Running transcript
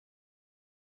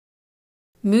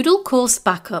Moodle Course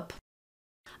Backup.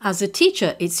 As a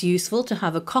teacher, it's useful to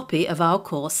have a copy of our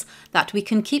course that we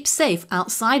can keep safe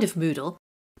outside of Moodle,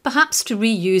 perhaps to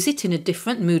reuse it in a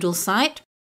different Moodle site,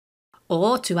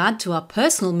 or to add to our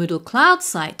personal Moodle Cloud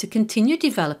site to continue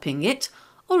developing it,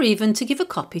 or even to give a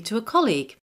copy to a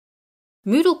colleague.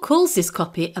 Moodle calls this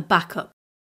copy a backup,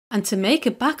 and to make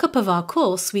a backup of our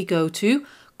course we go to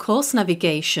Course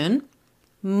Navigation,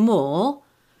 More,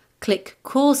 click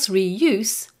Course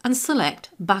Reuse and select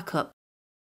Backup.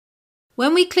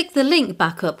 When we click the link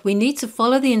Backup, we need to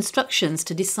follow the instructions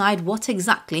to decide what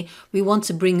exactly we want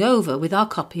to bring over with our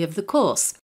copy of the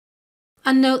course.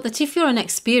 And note that if you're an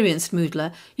experienced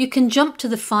Moodler, you can jump to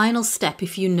the final step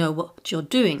if you know what you're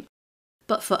doing.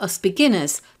 But for us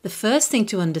beginners, the first thing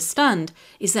to understand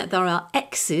is that there are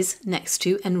X's next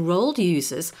to enrolled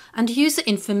users and user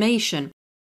information.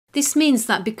 This means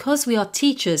that because we are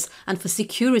teachers and for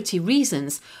security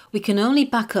reasons, we can only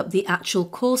back up the actual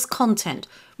course content,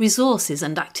 resources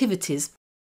and activities.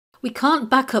 We can't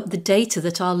back up the data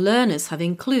that our learners have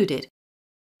included.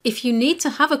 If you need to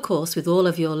have a course with all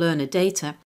of your learner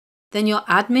data, then your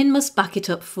admin must back it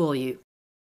up for you.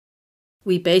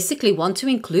 We basically want to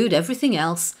include everything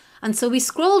else, and so we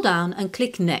scroll down and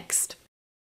click Next.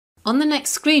 On the next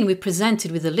screen, we're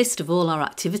presented with a list of all our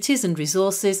activities and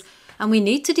resources, and we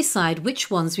need to decide which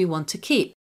ones we want to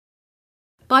keep.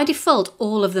 By default,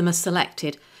 all of them are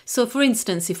selected, so for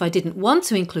instance, if I didn't want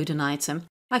to include an item,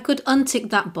 I could untick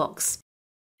that box.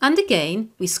 And again,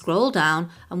 we scroll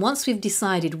down, and once we've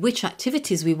decided which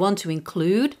activities we want to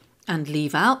include and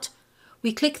leave out,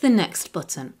 we click the Next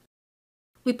button.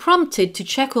 We're prompted to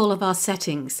check all of our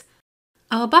settings.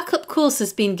 Our backup course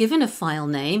has been given a file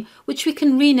name, which we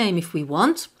can rename if we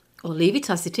want, or leave it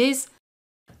as it is.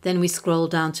 Then we scroll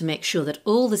down to make sure that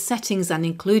all the settings and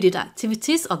included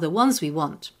activities are the ones we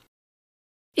want.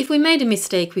 If we made a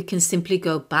mistake, we can simply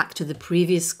go back to the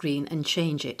previous screen and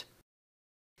change it.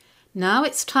 Now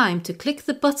it's time to click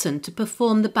the button to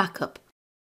perform the backup.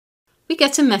 We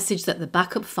get a message that the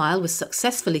backup file was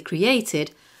successfully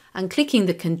created, and clicking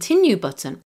the Continue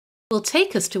button will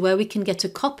take us to where we can get a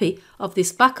copy of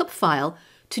this backup file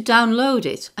to download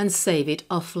it and save it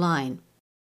offline.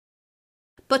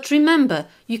 But remember,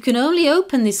 you can only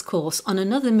open this course on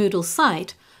another Moodle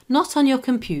site, not on your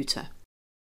computer.